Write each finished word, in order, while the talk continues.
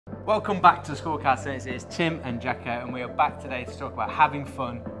Welcome back to School Calisthenics. It's Tim and Jacko, and we are back today to talk about having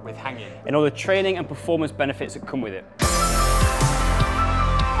fun with hanging. And all the training and performance benefits that come with it.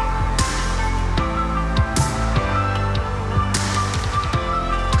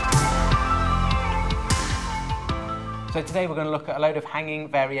 So today we're going to look at a load of hanging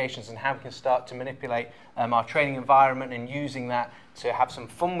variations and how we can start to manipulate our training environment and using that to have some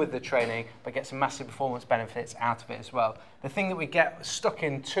fun with the training but get some massive performance benefits out of it as well. The thing that we get stuck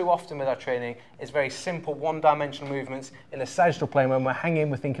in too often with our training is very simple one-dimensional movements in a sagittal plane. When we're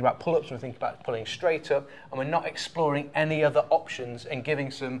hanging, we're thinking about pull-ups, we're thinking about pulling straight up, and we're not exploring any other options and giving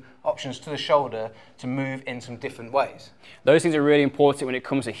some options to the shoulder to move in some different ways. Those things are really important when it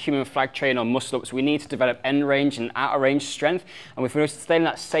comes to human flag training or muscle-ups. We need to develop end range and outer range strength, and if we stay in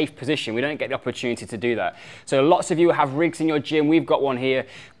that safe position, we don't get the opportunity to do that. So lots of you have rigs in your gym. We've got one here.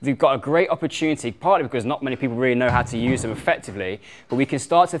 We've got a great opportunity, partly because not many people really know how to use them effectively, but we can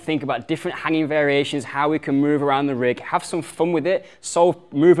start to think about different hanging variations, how we can move around the rig, have some fun with it, solve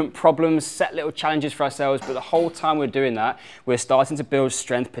movement problems, set little challenges for ourselves, but the whole time we're doing that, we're starting to build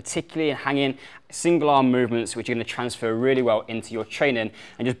strength, particularly in hanging single arm movements, which are going to transfer really well into your training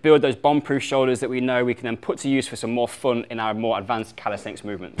and just build those bomb-proof shoulders that we know we can then put to use for some more fun in our more advanced calisthenics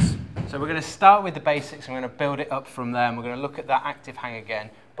movements. So we're going to start with the basics and we're going to build it up from there, and we're going to look at that active hang again.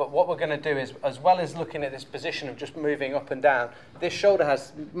 But what we're going to do is, as well as looking at this position of just moving up and down, this shoulder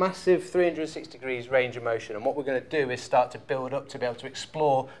has massive 360 degrees range of motion, and what we're going to do is start to build up to be able to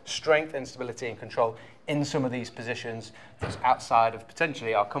explore strength and stability and control in some of these positions that's outside of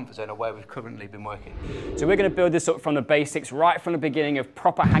potentially our comfort zone or where we've currently been working. So we're going to build this up from the basics, right from the beginning of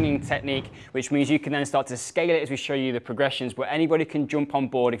proper hanging technique, which means you can then start to scale it as we show you the progressions, where anybody can jump on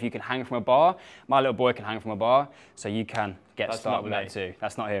board if you can hang from a bar. My little boy can hang from a bar, so you can get started with that too.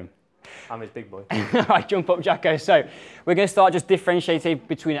 That's not him. I'm his big boy. Right, jump up, Jacko. So we're going to start just differentiating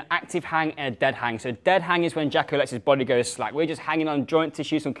between an active hang and a dead hang. So dead hang is when Jacko lets his body go slack. We're just hanging on joint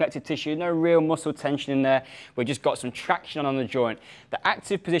tissue, some connective tissue, no real muscle tension in there. We've just got some traction on the joint. The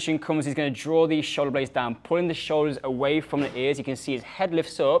active position comes, he's going to draw these shoulder blades down, pulling the shoulders away from the ears. You can see his head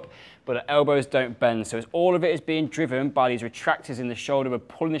lifts up, but the elbows don't bend. So all of it is being driven by these retractors in the shoulder. We're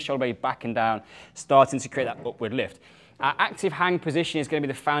pulling the shoulder blade back and down, starting to create that upward lift. Our active hang position is going to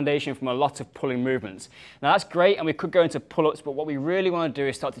be the foundation from a lot of pulling movements. Now that's great, and we could go into pull-ups, but what we really want to do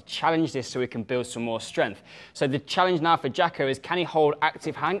is start to challenge this so we can build some more strength. So the challenge now for Jacko is, can he hold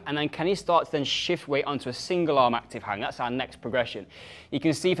active hang, and then can he start to then shift weight onto a single arm active hang? That's our next progression. You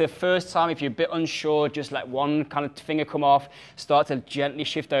can see for the first time, if you're a bit unsure, just let one kind of finger come off, start to gently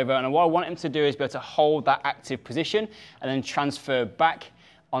shift over, and what I want him to do is be able to hold that active position and then transfer back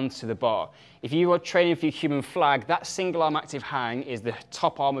onto the bar. If you are training for your human flag, that single arm active hang is the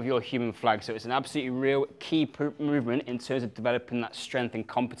top arm of your human flag. So it's an absolutely real key movement in terms of developing that strength and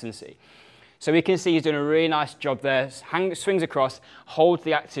competency. So we can see he's doing a really nice job there. Swings across, holds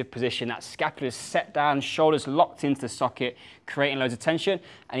the active position. That scapula is set down, shoulders locked into the socket, creating loads of tension.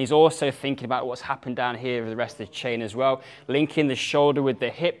 And he's also thinking about what's happened down here with the rest of the chain as well. Linking the shoulder with the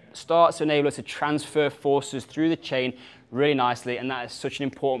hip starts to enable us to transfer forces through the chain really nicely, and that is such an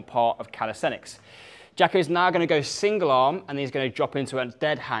important part of calisthenics. Jacko is now going to go single arm, and he's going to drop into a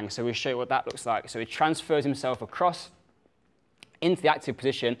dead hang. So we'll show you what that looks like. So he transfers himself across into the active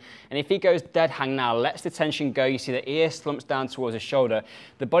position, and if he goes dead hang now, lets the tension go, you see the ear slumps down towards the shoulder,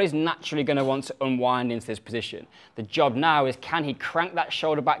 the body's naturally going to want to unwind into this position. The job now is, can he crank that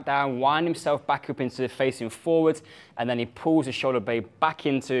shoulder back down, wind himself back up into facing forward, and then he pulls the shoulder blade back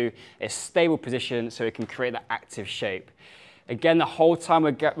into a stable position so it can create that active shape. Again, the whole time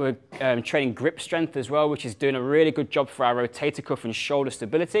we're training grip strength as well, which is doing a really good job for our rotator cuff and shoulder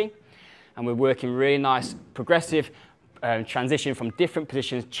stability, and we're working really nice progressive transition from different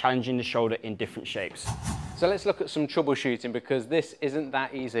positions, challenging the shoulder in different shapes. So let's look at some troubleshooting, because this isn't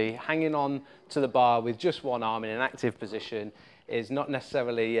that easy. Hanging on to the bar with just one arm in an active position is not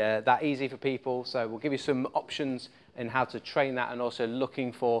necessarily that easy for people. So we'll give you some options in how to train that, and also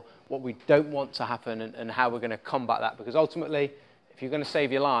looking for what we don't want to happen and how we're going to combat that. Because ultimately, if you're going to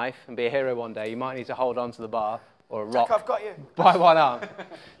save your life and be a hero one day, you might need to hold on to the bar or a rock. Jack, I've got you. By one arm.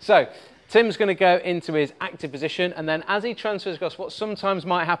 So Tim's going to go into his active position, and then as he transfers across, what sometimes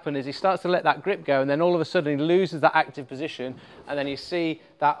might happen is he starts to let that grip go, and then all of a sudden he loses that active position, and then you see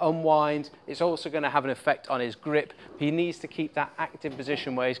that unwind. It's also going to have an effect on his grip. He needs to keep that active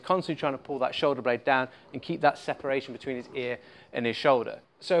position where he's constantly trying to pull that shoulder blade down and keep that separation between his ear and his shoulder.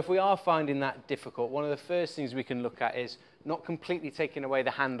 So if we are finding that difficult, one of the first things we can look at is not completely taking away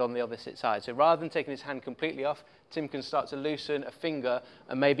the hand on the opposite side. So rather than taking his hand completely off, Tim can start to loosen a finger,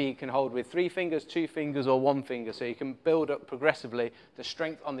 and maybe he can hold with 3 fingers, 2 fingers, or 1 finger. So you can build up progressively the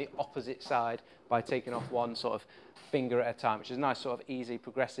strength on the opposite side by taking off one sort of finger at a time, which is a nice sort of easy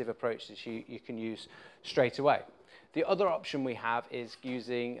progressive approach that you can use straight away. The other option we have is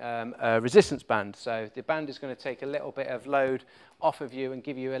using a resistance band. So the band is going to take a little bit of load off of you and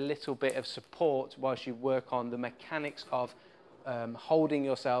give you a little bit of support whilst you work on the mechanics of holding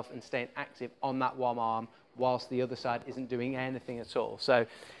yourself and staying active on that one arm whilst the other side isn't doing anything at all. So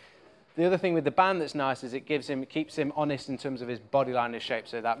the other thing with the band that's nice is it keeps him honest in terms of his body line and shape.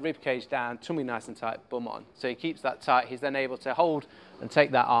 So that rib cage down, tummy nice and tight, bum on. So he keeps that tight. He's then able to hold and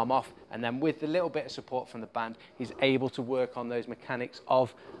take that arm off. And then with a little bit of support from the band, he's able to work on those mechanics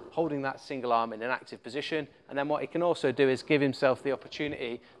of holding that single arm in an active position. And then what he can also do is give himself the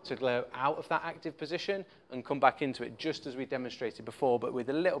opportunity to go out of that active position and come back into it, just as we demonstrated before, but with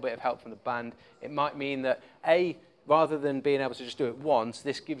a little bit of help from the band. It might mean that rather than being able to just do it once,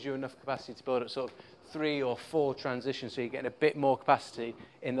 this gives you enough capacity to build up sort of 3 or 4 transitions, so you're getting a bit more capacity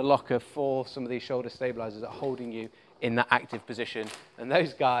in the locker for some of these shoulder stabilizers that are holding you in that active position. And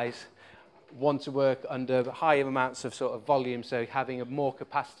those guys want to work under higher amounts of sort of volume, so having more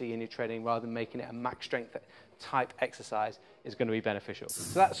capacity in your training rather than making it a max strength type exercise is going to be beneficial.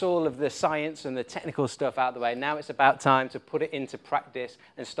 So that's all of the science and the technical stuff out of the way. Now it's about time to put it into practice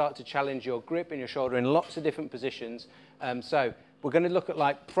and start to challenge your grip and your shoulder in lots of different positions. So we're going to look at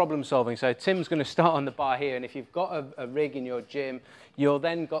like problem solving. So Tim's going to start on the bar here, and if you've got a rig in your gym, you'll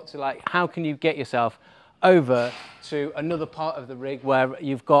then got to like, how can you get yourself over to another part of the rig where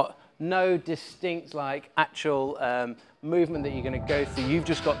you've got no distinct like actual movement that you're going to go through. You've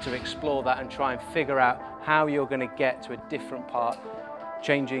just got to explore that and try and figure out how you're going to get to a different part,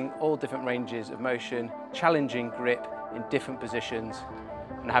 changing all different ranges of motion, challenging grip in different positions,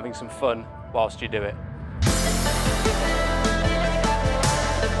 and having some fun whilst you do it.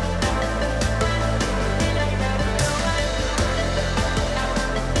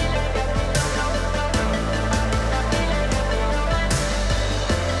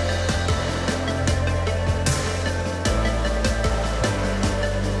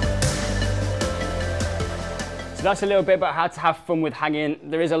 So that's a little bit about how to have fun with hanging.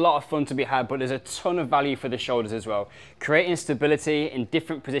 There is a lot of fun to be had, but there's a ton of value for the shoulders as well. Creating stability in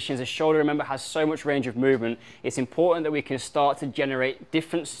different positions. The shoulder, remember, has so much range of movement. It's important that we can start to generate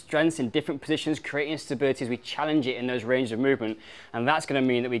different strengths in different positions, creating stability as we challenge it in those ranges of movement. And that's going to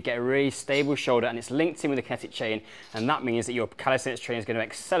mean that we get a really stable shoulder, and it's linked in with the kinetic chain. And that means that your calisthenics training is going to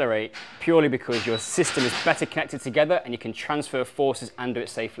accelerate purely because your system is better connected together and you can transfer forces and do it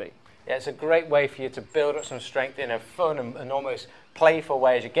safely. Yeah, it's a great way for you to build up some strength in a fun and almost playful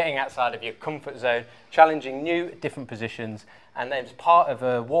way as you're getting outside of your comfort zone, challenging new, different positions. And then as part of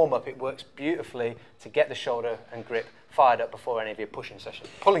a warm-up, it works beautifully to get the shoulder and grip fired up before any of your pulling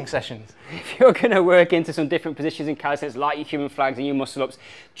sessions. If you're going to work into some different positions in calisthenics, like your human flags and your muscle-ups,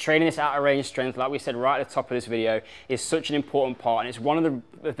 training this outer range strength, like we said right at the top of this video, is such an important part, and it's one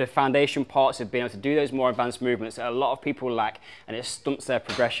of the foundation parts of being able to do those more advanced movements that a lot of people lack, and it stunts their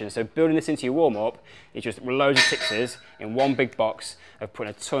progression. So building this into your warm-up is just loads of sixes in one big box of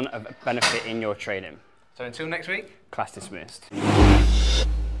putting a ton of benefit in your training. So until next week, class dismissed.